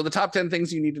 So the top 10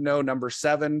 things you need to know. Number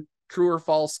 7, true or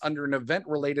false, under an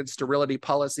event-related sterility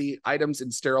policy, items in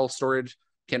sterile storage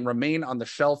can remain on the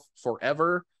shelf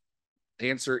forever. The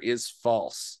answer is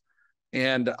false.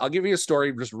 And I'll give you a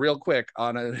story just real quick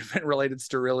on an event-related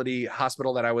sterility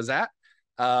hospital that I was at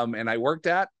and I worked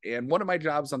at. And one of my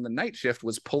jobs on the night shift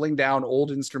was pulling down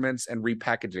old instruments and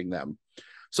repackaging them.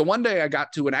 So one day I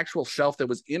got to an actual shelf that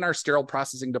was in our sterile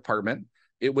processing department.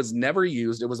 It was never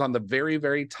used. It was on the very,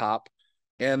 very top.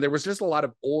 And there was just a lot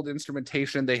of old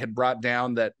instrumentation they had brought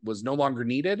down that was no longer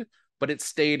needed, but it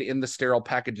stayed in the sterile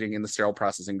packaging in the sterile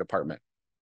processing department.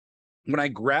 When I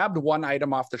grabbed one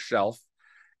item off the shelf,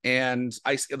 and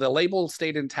the label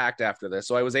stayed intact after this,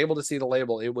 so I was able to see the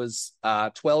label. It was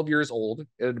 12 years old.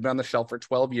 It had been on the shelf for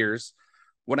 12 years.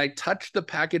 When I touched the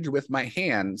package with my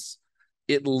hands,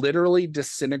 it literally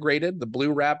disintegrated. The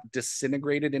blue wrap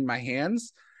disintegrated in my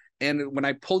hands. And when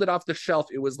I pulled it off the shelf,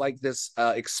 it was like this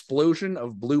explosion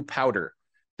of blue powder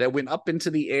that went up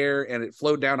into the air, and it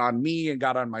flowed down on me and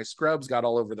got on my scrubs, got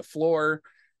all over the floor.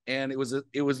 And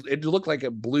it looked like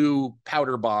a blue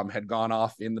powder bomb had gone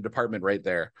off in the department right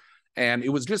there. And it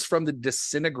was just from the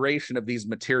disintegration of these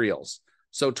materials.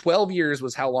 So 12 years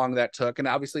was how long that took. And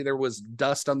obviously there was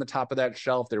dust on the top of that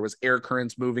shelf. There was air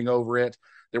currents moving over it.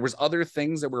 There was other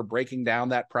things that were breaking down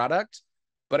that product.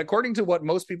 But according to what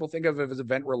most people think of as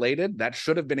event related, that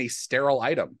should have been a sterile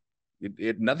item.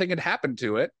 Nothing had happened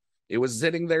to it. It was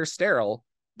sitting there sterile.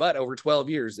 But over 12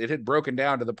 years, it had broken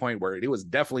down to the point where it was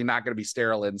definitely not going to be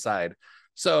sterile inside.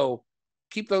 So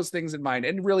keep those things in mind.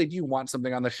 And really, do you want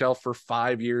something on the shelf for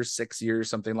 5 years, 6 years,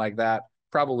 something like that?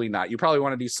 Probably not. You probably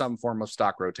want to do some form of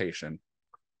stock rotation.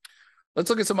 Let's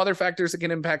look at some other factors that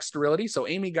can impact sterility. So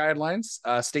AAMI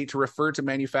guidelines state to refer to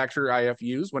manufacturer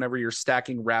IFUs whenever you're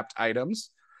stacking wrapped items.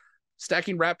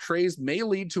 Stacking wrapped trays may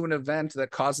lead to an event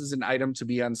that causes an item to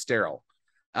be unsterile.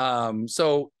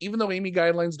 So even though AAMI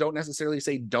guidelines don't necessarily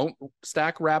say don't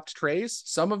stack wrapped trays,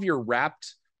 some of your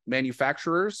wrapped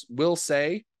manufacturers will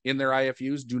say in their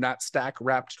IFUs, do not stack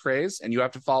wrapped trays, and you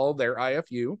have to follow their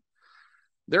IFU.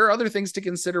 There are other things to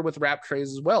consider with wrapped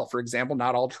trays as well. For example,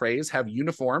 not all trays have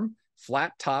uniform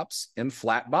flat tops and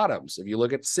flat bottoms. If you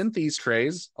look at Synthes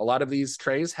trays, a lot of these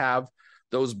trays have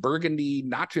those burgundy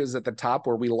notches at the top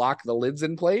where we lock the lids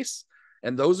in place.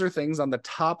 And those are things on the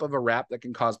top of a wrap that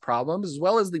can cause problems, as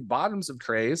well as the bottoms of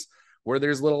trays where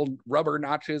there's little rubber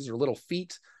notches or little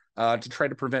feet to try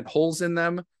to prevent holes in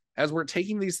them. As we're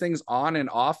taking these things on and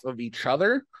off of each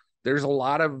other, there's a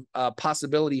lot of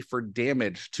possibility for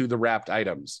damage to the wrapped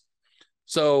items.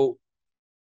 So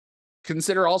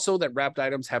consider also that wrapped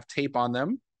items have tape on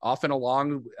them, often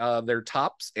along their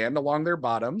tops and along their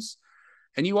bottoms.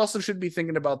 And you also should be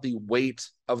thinking about the weight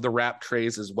of the wrap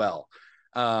trays as well.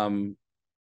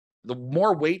 The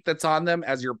more weight that's on them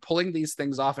as you're pulling these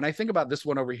things off, and I think about this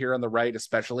one over here on the right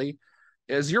especially,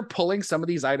 as you're pulling some of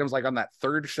these items like on that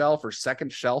third shelf or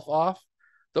second shelf off,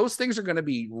 those things are going to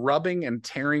be rubbing and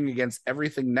tearing against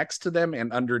everything next to them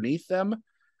and underneath them.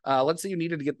 Let's say you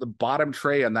needed to get the bottom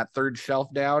tray on that third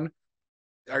shelf down.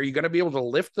 Are you going to be able to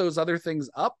lift those other things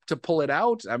up to pull it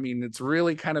out? I mean, it's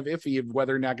really kind of iffy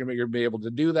whether or not you're going to be able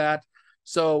to do that.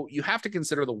 So you have to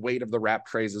consider the weight of the wrap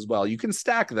trays as well. You can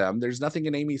stack them. There's nothing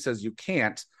in AAMI says you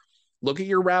can't. Look at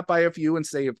your wrap IFU and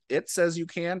say if it says you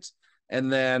can't,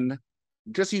 and then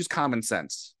just use common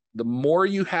sense. The more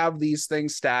you have these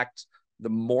things stacked, the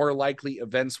more likely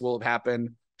events will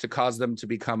happen to cause them to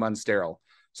become unsterile.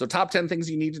 So top 10 things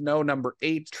you need to know. Number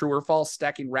 8, true or false,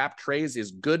 stacking wrap trays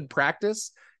is good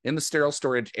practice in the sterile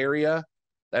storage area.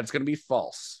 That's going to be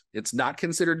false. It's not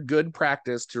considered good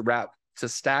practice to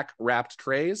stack wrapped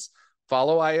trays.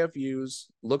 Follow IFUs,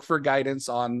 look for guidance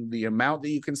on the amount that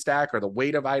you can stack or the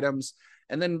weight of items,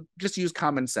 and then just use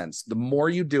common sense. The more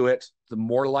you do it, the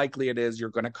more likely it is you're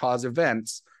going to cause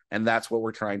events, and that's what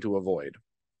we're trying to avoid.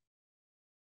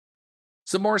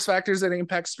 Some more factors that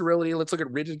impact sterility. Let's look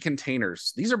at rigid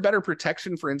containers. These are better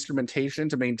protection for instrumentation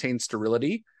to maintain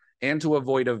sterility and to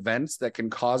avoid events that can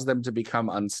cause them to become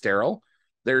unsterile.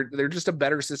 They're just a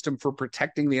better system for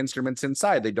protecting the instruments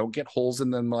inside. They don't get holes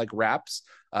in them like wraps.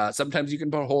 Sometimes you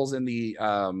can put holes in the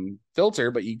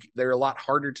filter, but they're a lot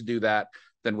harder to do that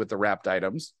than with the wrapped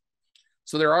items.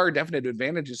 So there are definite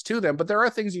advantages to them, but there are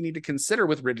things you need to consider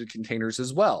with rigid containers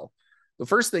as well. The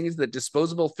first thing is that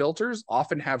disposable filters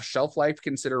often have shelf life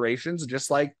considerations, just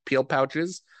like peel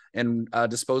pouches and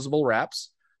disposable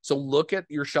wraps. So look at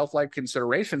your shelf life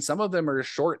considerations. Some of them are as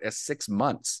short as 6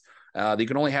 months. You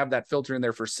can only have that filter in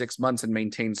there for 6 months and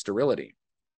maintain sterility.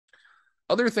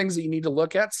 Other things that you need to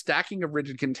look at, stacking of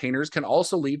rigid containers can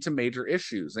also lead to major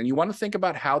issues. And you want to think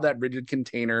about how that rigid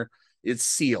container is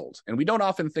sealed. And we don't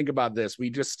often think about this.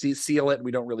 We just seal it.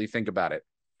 We don't really think about it.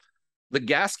 The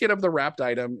gasket of the wrapped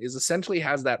item essentially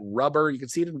has that rubber. You can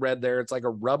see it in red there. It's like a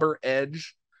rubber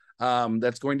edge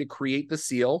that's going to create the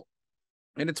seal.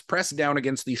 And it's pressed down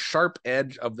against the sharp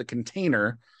edge of the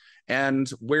container. And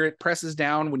where it presses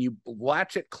down, when you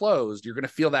latch it closed, you're going to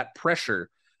feel that pressure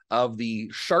of the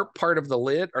sharp part of the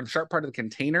lid or the sharp part of the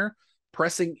container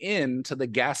pressing into the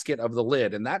gasket of the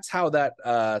lid. And that's how that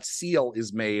seal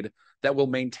is made that will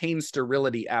maintain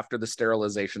sterility after the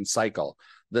sterilization cycle.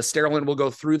 The sterilant will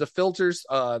go through the filters,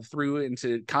 through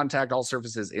into contact all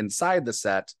surfaces inside the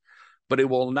set, but it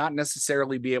will not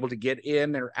necessarily be able to get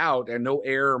in or out, and no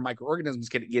air or microorganisms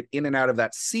can get in and out of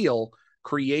that seal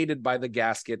created by the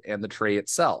gasket and the tray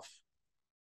itself.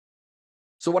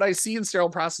 So what I see in sterile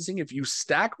processing, if you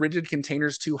stack rigid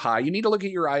containers too high, you need to look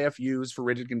at your IFUs for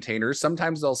rigid containers.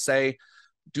 Sometimes they'll say,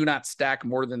 do not stack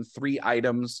more than 3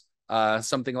 items,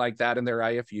 something like that in their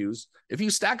IFUs. If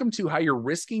you stack them too high, you're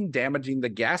risking damaging the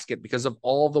gasket because of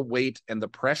all the weight and the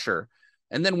pressure.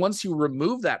 And then once you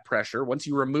remove that pressure, once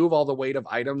you remove all the weight of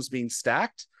items being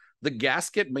stacked, the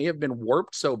gasket may have been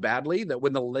warped so badly that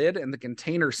when the lid and the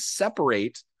container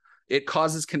separate, it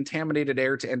causes contaminated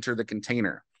air to enter the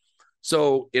container.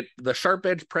 So the sharp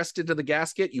edge pressed into the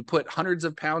gasket, you put hundreds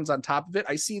of pounds on top of it.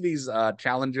 I see these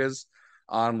challenges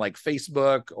on like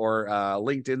Facebook or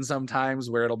LinkedIn sometimes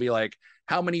where it'll be like,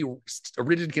 how many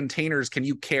rigid containers can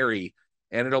you carry?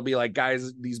 And it'll be like,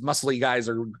 guys, these muscly guys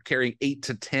are carrying 8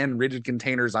 to 10 rigid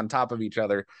containers on top of each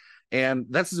other. And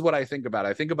this is what I think about.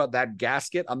 I think about that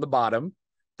gasket on the bottom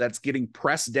that's getting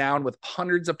pressed down with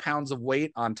hundreds of pounds of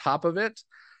weight on top of it.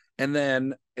 And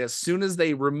then as soon as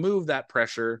they remove that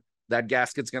pressure, that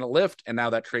gasket's going to lift, and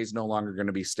now that tray is no longer going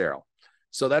to be sterile.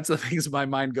 So that's the things my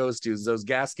mind goes to, is those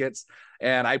gaskets.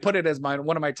 And I put it as one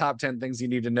of my top 10 things you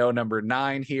need to know. Number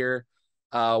 9 here.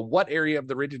 What area of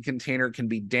the rigid container can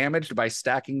be damaged by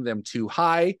stacking them too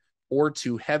high or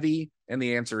too heavy? And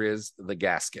the answer is the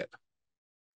gasket.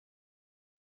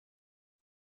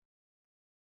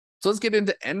 So let's get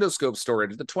into endoscope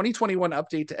storage. The 2021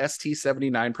 update to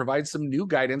ST79 provides some new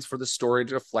guidance for the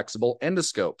storage of flexible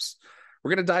endoscopes. We're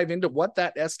going to dive into what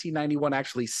that ST91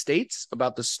 actually states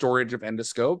about the storage of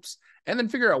endoscopes, and then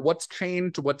figure out what's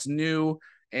changed, what's new,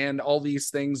 and all these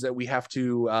things that we have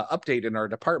to update in our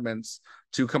departments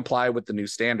to comply with the new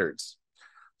standards.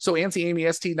 So ANSI AMI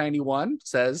ST91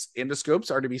 says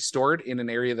endoscopes are to be stored in an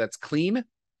area that's clean,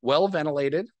 well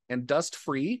ventilated, and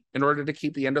dust-free in order to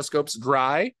keep the endoscopes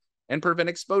dry and prevent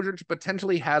exposure to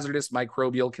potentially hazardous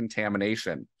microbial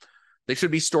contamination. They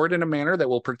should be stored in a manner that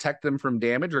will protect them from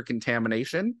damage or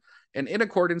contamination, and in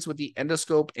accordance with the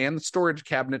endoscope and storage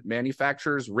cabinet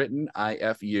manufacturer's written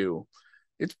IFU.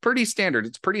 It's pretty standard.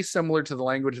 It's pretty similar to the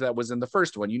language that was in the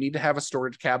first one. You need to have a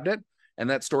storage cabinet, and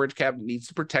that storage cabinet needs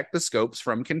to protect the scopes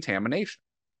from contamination.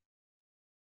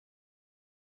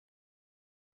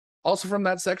 Also from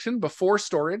that section, before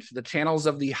storage, the channels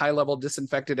of the high-level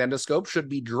disinfected endoscope should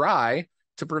be dry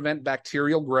to prevent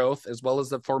bacterial growth as well as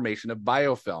the formation of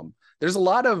biofilm. There's a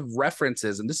lot of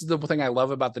references, and this is the thing I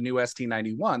love about the new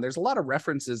ST91. There's a lot of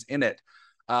references in it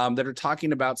that are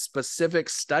talking about specific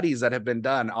studies that have been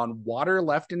done on water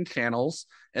left in channels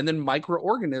and then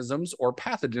microorganisms or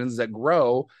pathogens that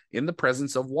grow in the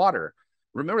presence of water.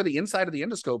 Remember, the inside of the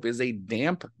endoscope is a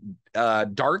damp,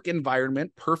 dark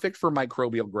environment, perfect for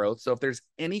microbial growth. So if there's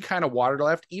any kind of water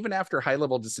left, even after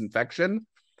high-level disinfection,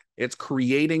 it's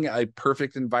creating a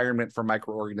perfect environment for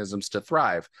microorganisms to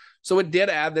thrive. So it did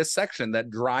add this section that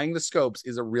drying the scopes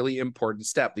is a really important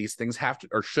step. These things have to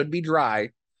or should be dry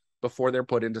before they're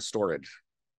put into storage.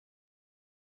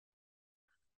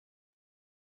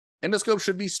 Endoscopes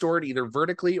should be stored either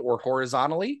vertically or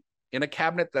horizontally in a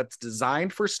cabinet that's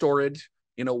designed for storage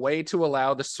in a way to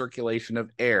allow the circulation of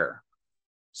air.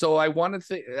 So I want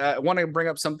to bring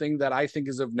up something that I think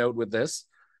is of note with this.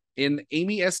 In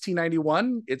AMI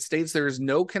ST91, it states there is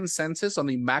no consensus on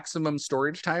the maximum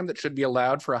storage time that should be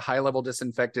allowed for a high-level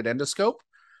disinfected endoscope.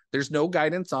 There's no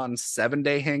guidance on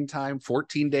 7-day hang time,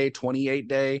 14-day,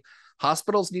 28-day.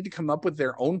 Hospitals need to come up with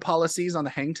their own policies on the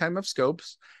hang time of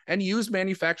scopes and use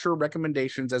manufacturer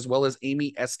recommendations as well as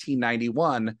AMI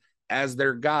ST91 as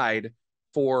their guide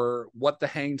for what the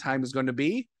hang time is going to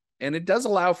be. And it does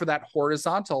allow for that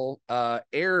horizontal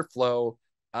airflow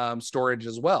storage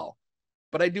as well.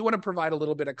 But I do want to provide a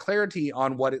little bit of clarity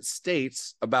on what it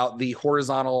states about the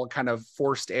horizontal kind of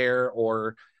forced air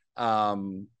or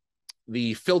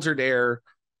the filtered air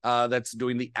that's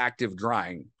doing the active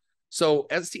drying. So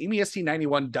AMI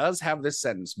ST91 does have this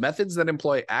sentence: methods that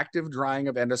employ active drying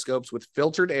of endoscopes with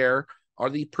filtered air are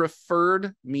the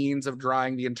preferred means of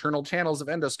drying the internal channels of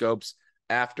endoscopes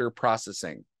after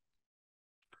processing.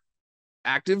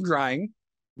 Active drying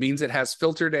means it has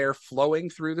filtered air flowing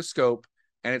through the scope,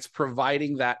 and it's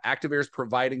providing that active air is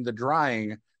providing the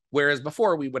drying, whereas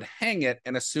before we would hang it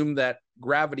and assume that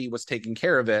gravity was taking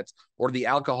care of it, or the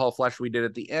alcohol flush we did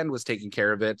at the end was taking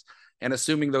care of it, and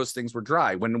assuming those things were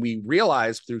dry, when we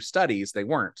realized through studies they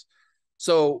weren't.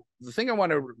 So the thing I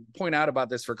want to point out about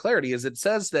this for clarity is it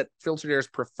says that filtered air is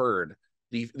preferred.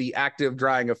 The active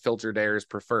drying of filtered air is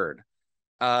preferred.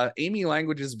 AMI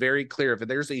language is very clear. If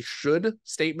there's a should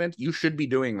statement, you should be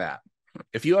doing that.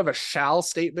 If you have a shall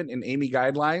statement in AMI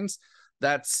guidelines,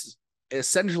 that's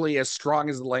essentially as strong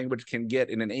as the language can get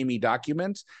in an AMI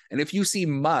document. And if you see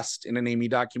must in an AMI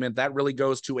document, that really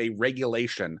goes to a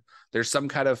regulation. There's some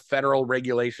kind of federal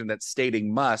regulation that's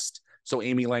stating must, so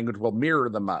AMI language will mirror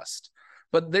the must.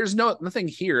 But there's nothing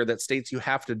here that states you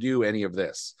have to do any of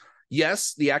this.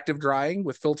 Yes, the active drying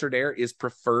with filtered air is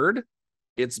preferred.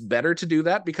 It's better to do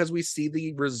that because we see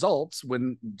the results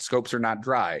when scopes are not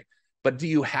dry. But do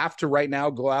you have to right now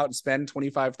go out and spend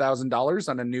 $25,000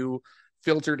 on a new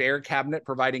filtered air cabinet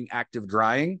providing active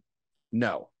drying?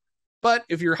 No. But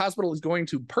if your hospital is going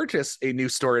to purchase a new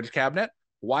storage cabinet,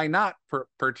 why not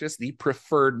purchase the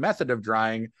preferred method of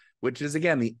drying, which is,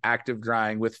 again, the active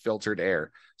drying with filtered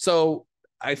air? So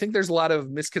I think there's a lot of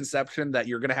misconception that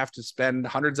you're going to have to spend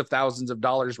hundreds of thousands of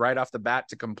dollars right off the bat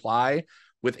to comply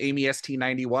with AMI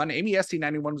ST91. AMI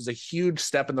ST91 was a huge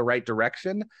step in the right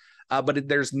direction, but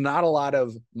there's not a lot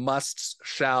of musts,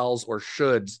 shalls, or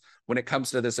shoulds when it comes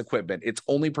to this equipment. It's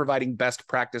only providing best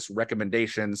practice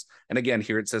recommendations. And again,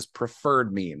 here it says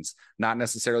preferred means, not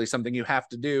necessarily something you have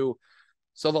to do.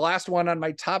 So the last one on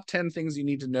my top 10 things you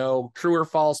need to know, true or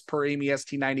false per AMI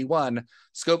ST91,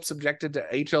 scopes subjected to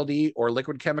HLD or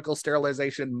liquid chemical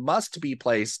sterilization must be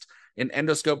placed in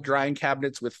endoscope drying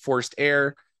cabinets with forced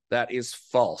air. That is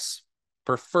false.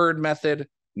 Preferred method,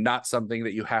 not something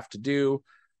that you have to do.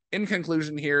 In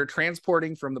conclusion here,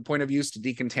 transporting from the point of use to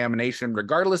decontamination,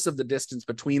 regardless of the distance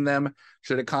between them,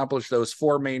 should accomplish those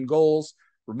 4 main goals: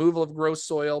 removal of gross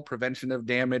soil, prevention of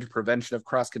damage, prevention of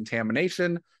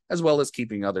cross-contamination, as well as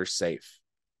keeping others safe.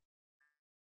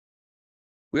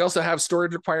 We also have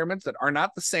storage requirements that are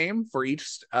not the same for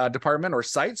each department or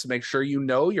site, so make sure you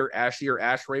know your ASHI or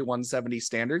ASHRAE 170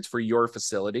 standards for your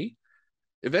facility.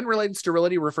 Event-related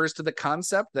sterility refers to the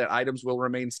concept that items will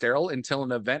remain sterile until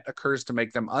an event occurs to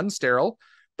make them unsterile,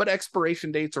 but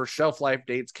expiration dates or shelf life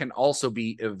dates can also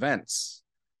be events.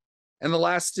 And the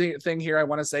last thing here I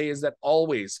want to say is that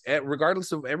always,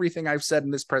 regardless of everything I've said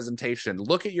in this presentation,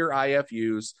 look at your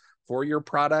IFUs for your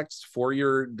products, for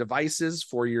your devices,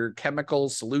 for your chemical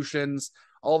solutions,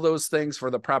 all those things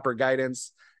for the proper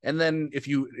guidance. And then if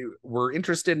you were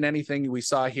interested in anything we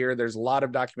saw here, there's a lot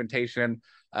of documentation,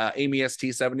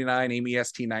 AMEST 79,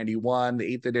 AMEST 91,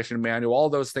 the 8th edition manual,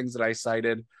 all those things that I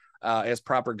cited as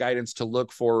proper guidance to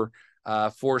look for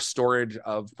storage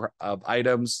of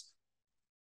items.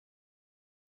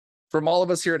 From all of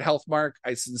us here at Healthmark,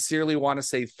 I sincerely want to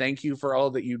say thank you for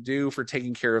all that you do for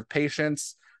taking care of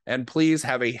patients. And please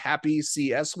have a happy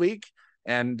CS week,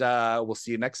 and we'll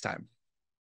see you next time.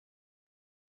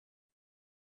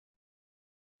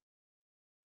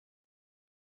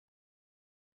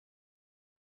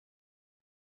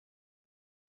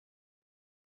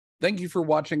 Thank you for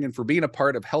watching and for being a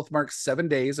part of Healthmark's 7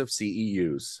 days of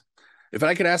CEUs. If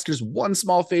I could ask just one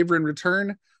small favor in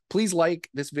return, please like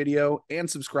this video and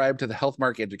subscribe to the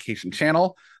Healthmark Education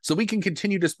channel so we can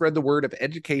continue to spread the word of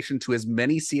education to as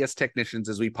many CS technicians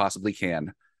as we possibly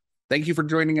can. Thank you for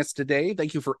joining us today.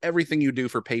 Thank you for everything you do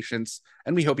for patients,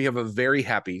 and we hope you have a very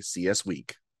happy CS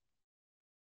week.